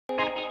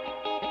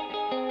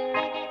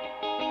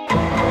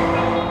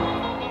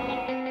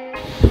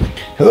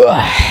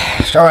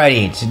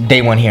Alrighty, it's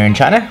day one here in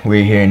China.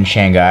 We're here in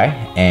Shanghai,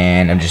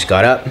 and I just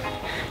got up,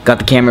 got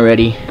the camera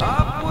ready,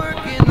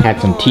 had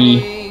some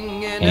tea,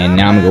 and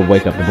now I'm gonna go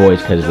wake up the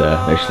boys because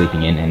they're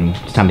sleeping in, and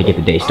it's time to get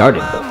the day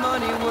started.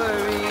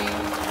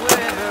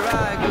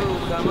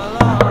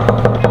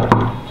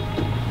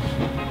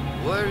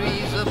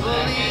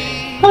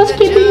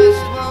 Housekeeping.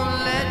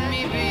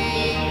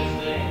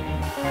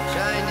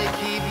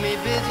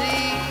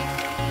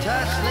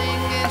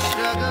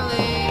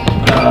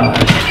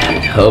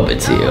 Hope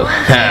it's you.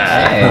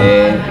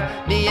 Hey.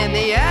 Me and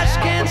the ash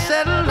can't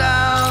settle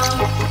down.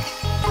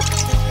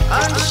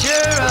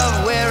 Unsure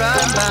of where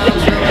I'm bound,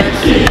 so I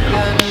seek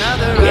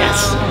another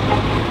round.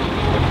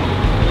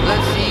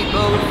 Let's see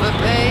both for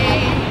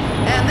pain,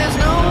 and there's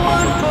no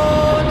one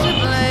for to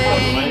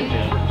blame.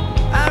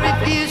 I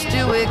refuse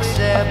to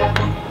accept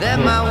that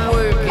my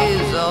work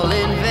is all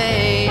in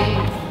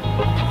vain.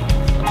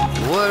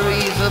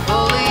 Worry's a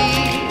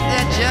bully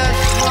that just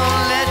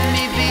won't let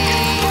me be.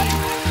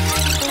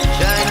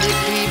 Trying to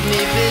keep me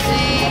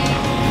busy,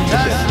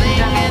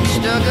 tussling and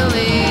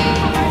struggling.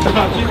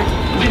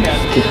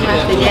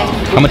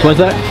 How much was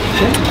that?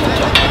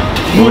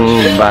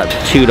 About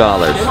 $2.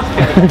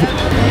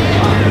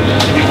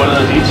 One of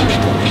those each?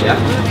 Yeah.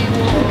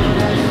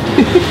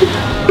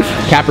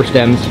 Capper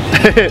stems.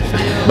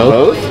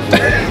 Both?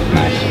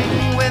 Nice.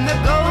 When the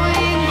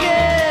going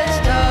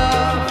gets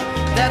tough,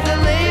 that the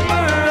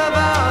labor of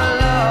our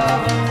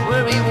love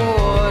will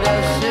reward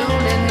us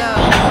soon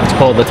enough. It's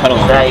called the tunnel.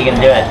 So how are you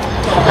gonna do it?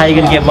 How are you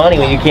gonna get money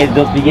when you can't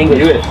don't speak English?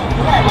 Do it.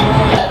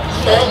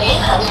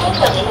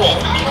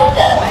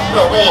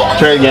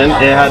 Try again.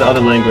 It had other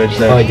language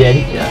there. Oh, it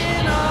did? Yeah.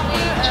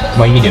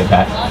 Well, you can do it,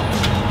 Pat.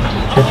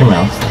 Shut your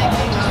mouth.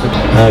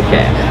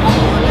 Okay.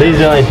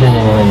 Please only 0,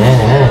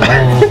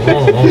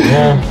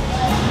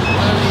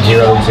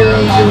 0,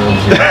 0,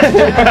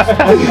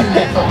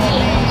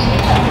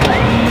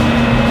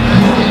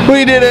 0.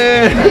 We did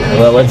it!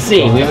 Well, let's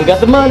see. We haven't got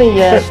the money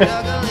yet.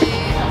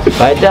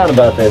 Find out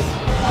about this.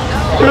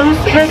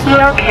 Bluetooth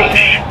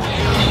location.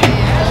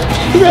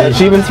 Yeah,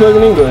 she even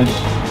spoken English.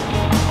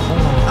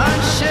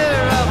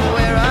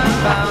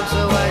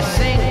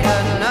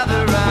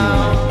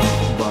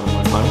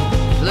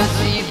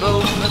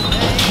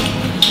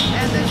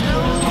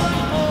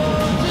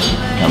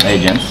 Hey,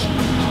 gents.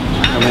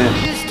 Come in.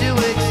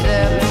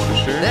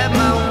 Sure.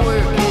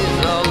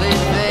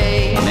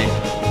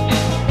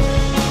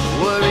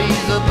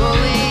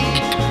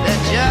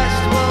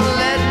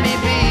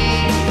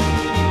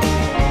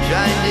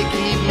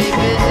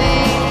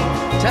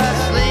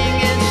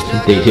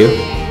 Day 2?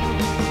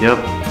 Yep.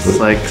 It's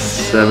like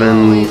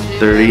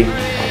 7:30.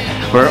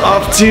 We're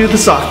off to the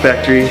sock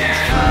factory.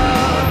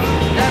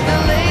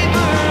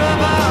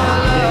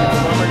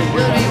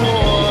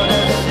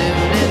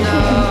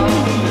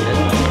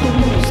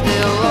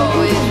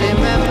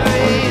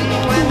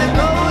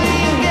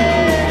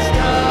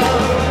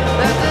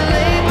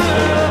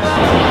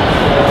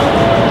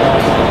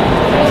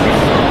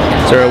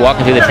 So we're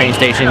walking through the train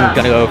station,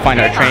 gonna go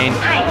find our train,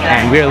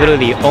 and we're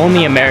literally the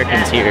only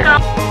Americans here.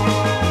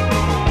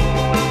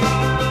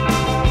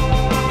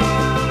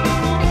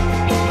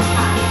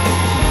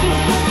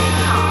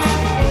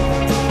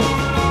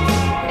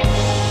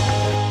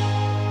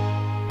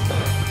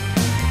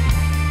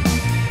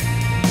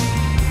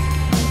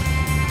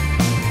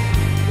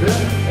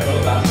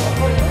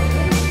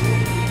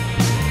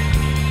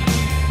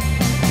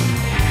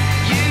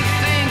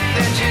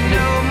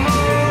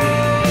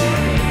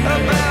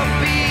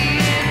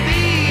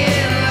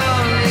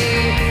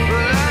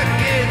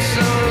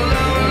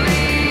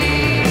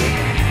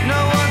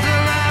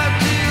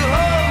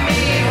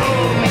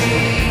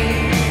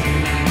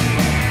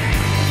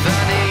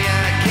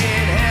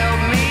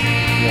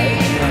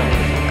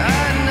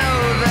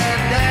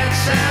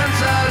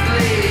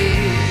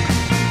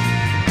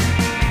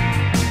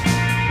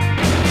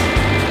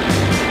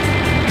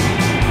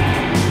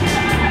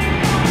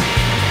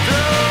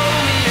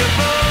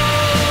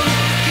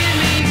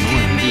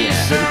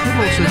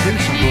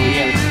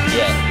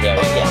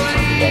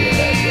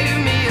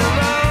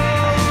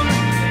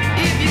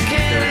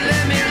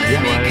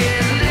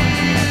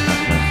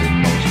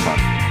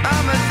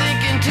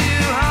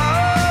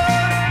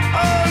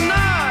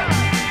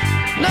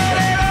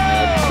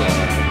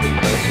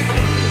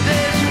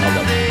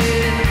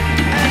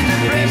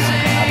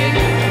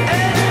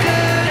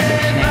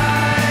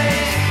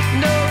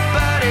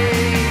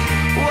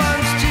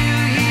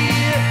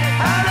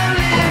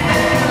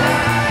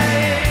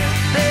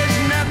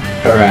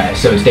 Alright,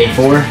 so it's day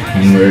 4,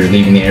 and we're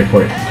leaving the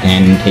airport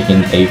and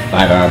taking a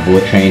 5-hour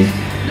bullet train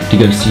to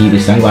go see the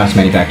sunglass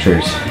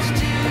manufacturers.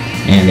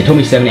 And they told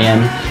me 7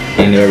 a.m.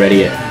 and they were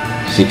ready at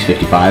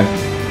 6:55,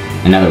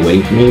 and now they're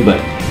waiting for me, but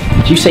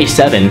if you say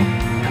 7,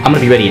 I'm gonna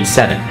be ready at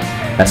 7.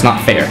 That's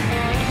not fair.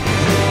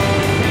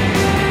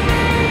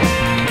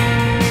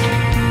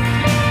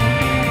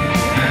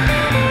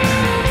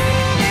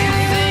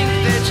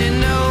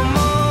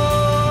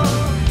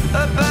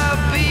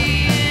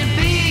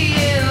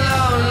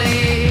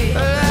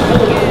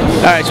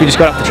 Alright, so we just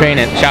got off the train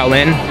at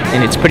Shoalin,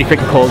 and it's pretty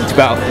freaking cold. It's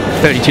about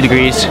 32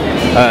 degrees,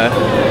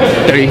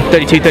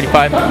 32,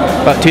 35,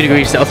 about 2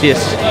 degrees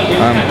Celsius.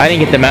 I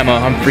didn't get the memo,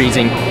 I'm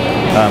freezing.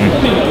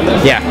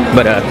 Yeah,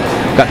 but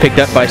got picked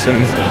up by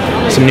some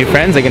new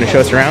friends. They're gonna show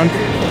us around.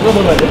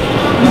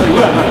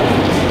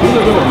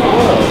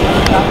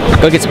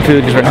 Go get some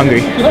food because we're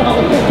hungry.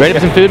 Ready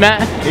for some food,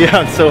 Matt? Yeah,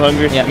 I'm so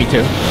hungry. Yeah, me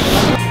too.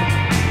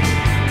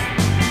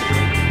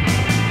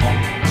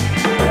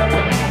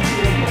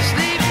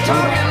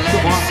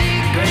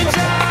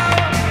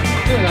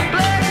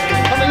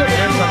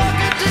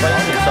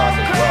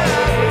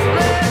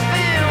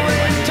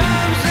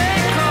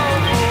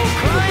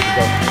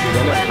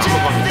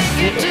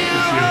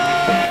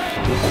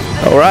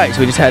 Alright, so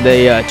we just had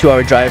a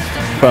 2-hour drive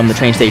from the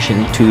train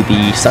station to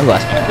the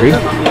sunglass factory.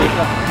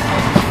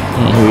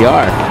 And here we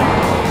are.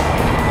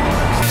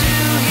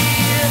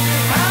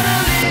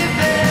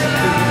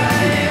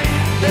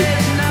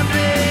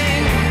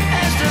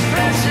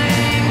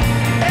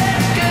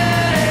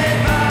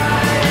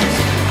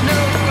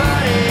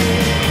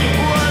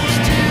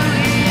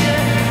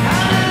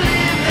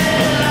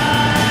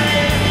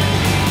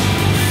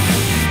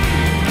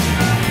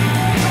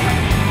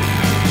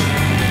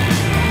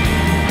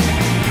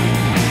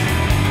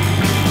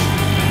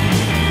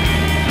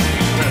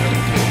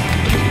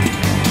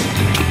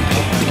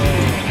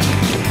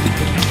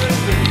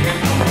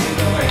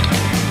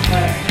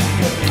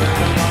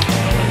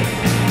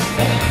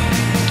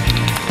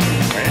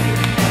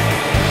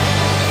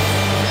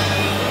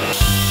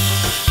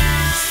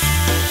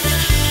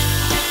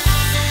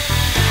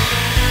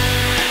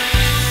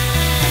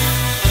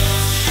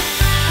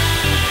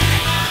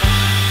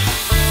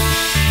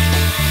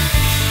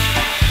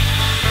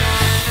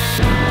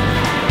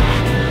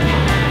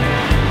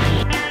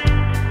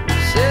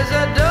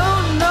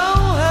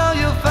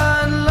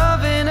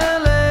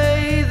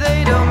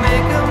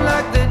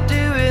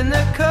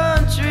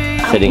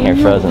 Sitting here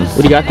frozen. What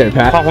do you got there,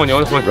 Pat?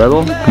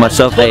 Rebel?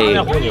 Myself a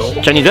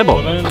Chinese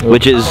Rebel,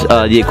 which is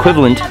the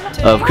equivalent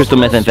of crystal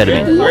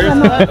methamphetamine.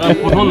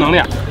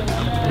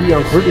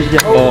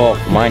 Oh,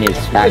 mine is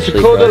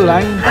actually frozen.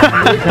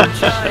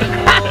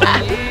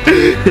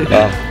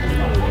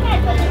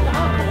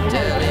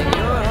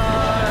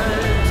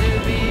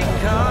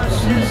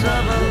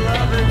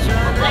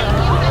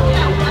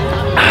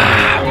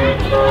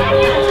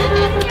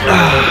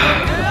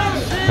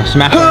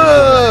 Smash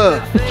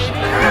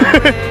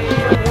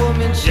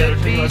Woman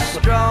should be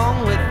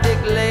strong with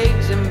thick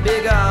legs and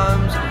big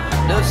arms.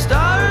 No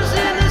stars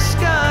in the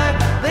sky,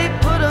 they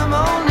put them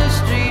on the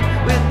street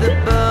with the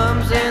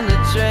bums and the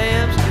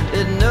tramps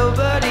that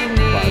nobody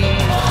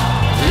needs.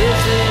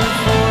 Listen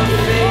for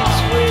fate's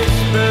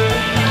whisper,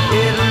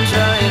 it'll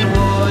try and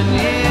warn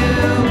you,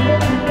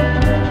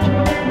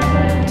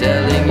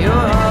 telling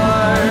your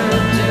heart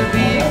to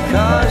be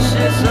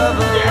cautious of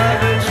a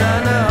lover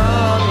trying to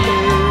harm you.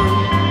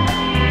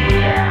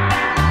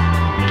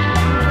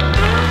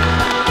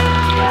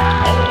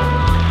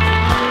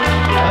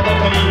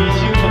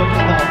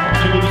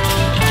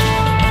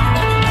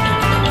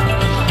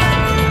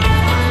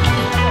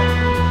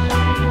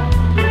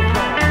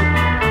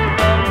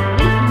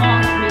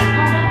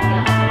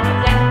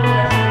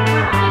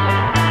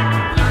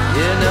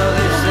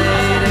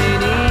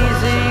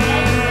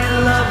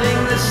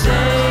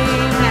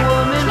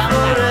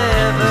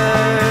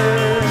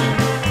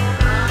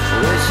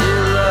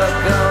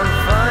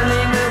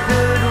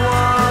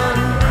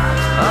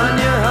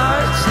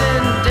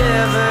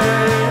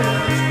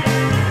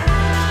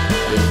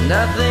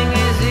 Nothing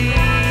is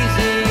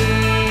easy.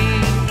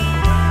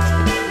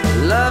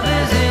 Love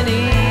isn't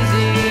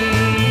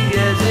easy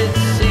as it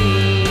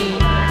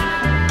seems.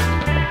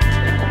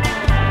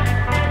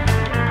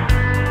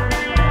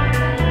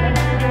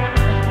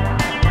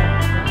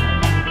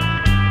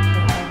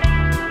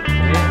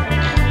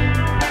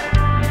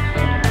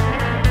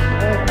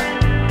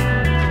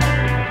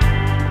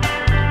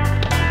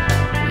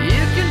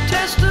 You can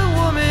test a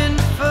woman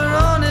for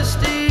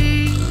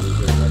honesty.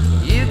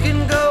 You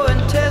can go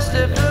and test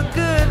her for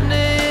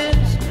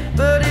goodness,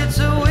 but it's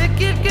a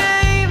wicked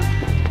game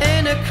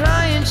and a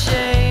crying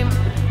shame.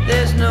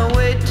 There's no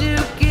way to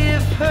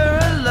give her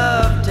a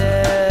love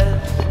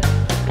test.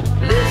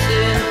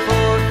 Listen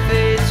for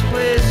fate's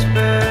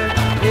whisper,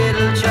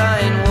 it'll try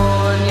and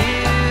warn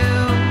you,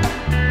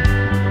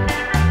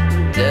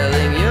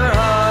 telling your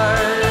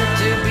heart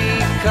to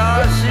be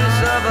cautious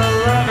of a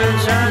lover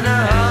trying to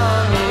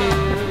harm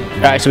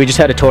you. Alright, so we just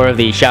had a tour of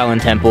the Shoalin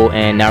Temple,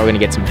 and now we're gonna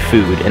get some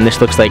food. And this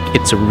looks like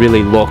it's a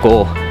really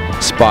local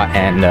spot,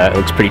 and it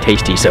looks pretty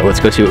tasty. So let's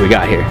go see what we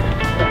got here.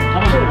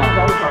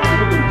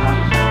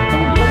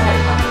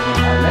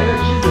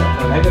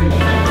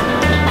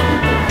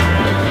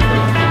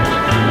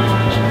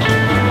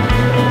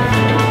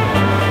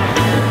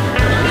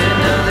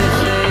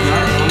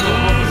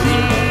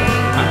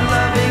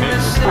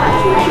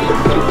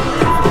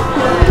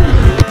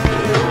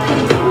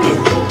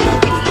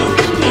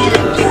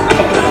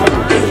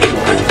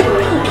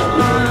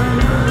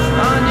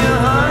 On your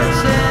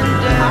heart's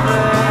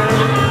endeavor,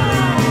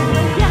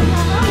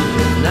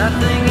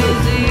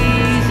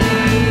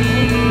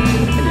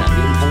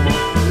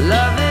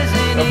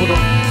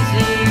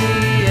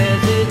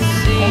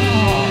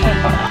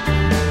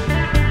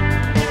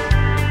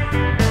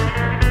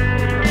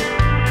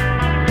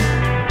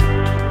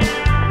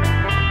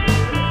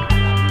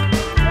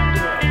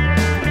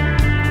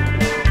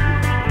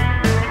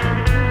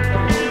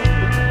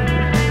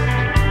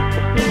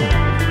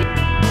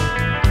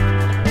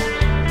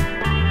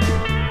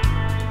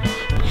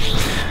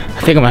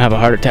 I think I'm gonna have a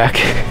heart attack.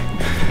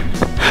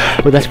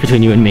 But that's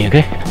between you and me,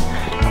 okay?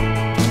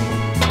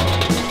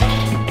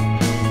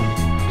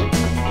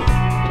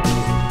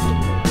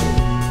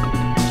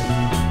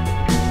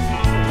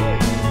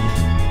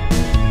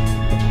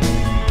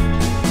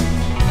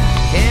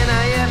 Can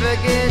I ever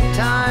get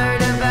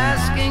tired of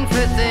asking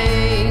for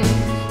things?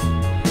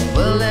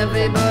 Well,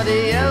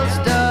 everybody else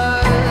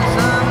does.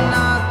 I'm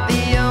not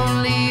the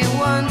only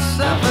one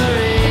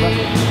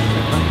suffering.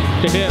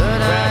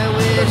 But I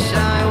wish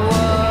I was.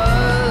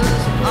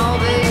 All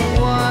they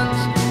want,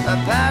 a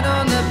pat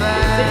on the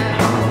back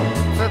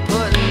for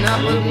putting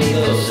up with me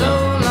for so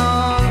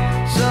long.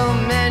 So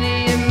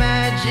many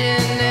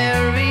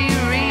imaginary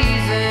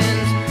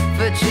reasons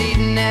for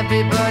treating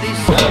everybody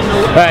so.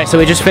 Alright, so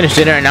we just finished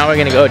dinner and now we're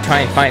gonna go try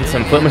and find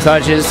some foot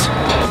massages.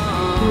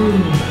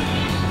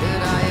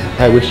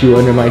 I wish you were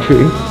under my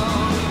tree.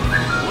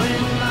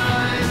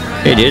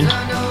 Hey, dude.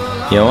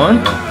 You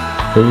want one?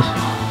 Please.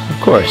 Of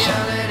course.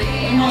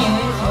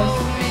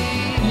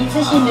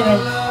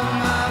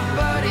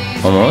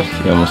 Almost?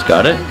 You almost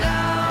got it?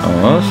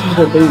 Almost?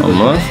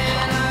 Almost?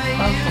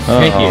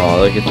 Thank you. Oh,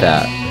 look at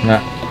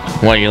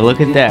that. Well, you look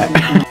at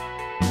that.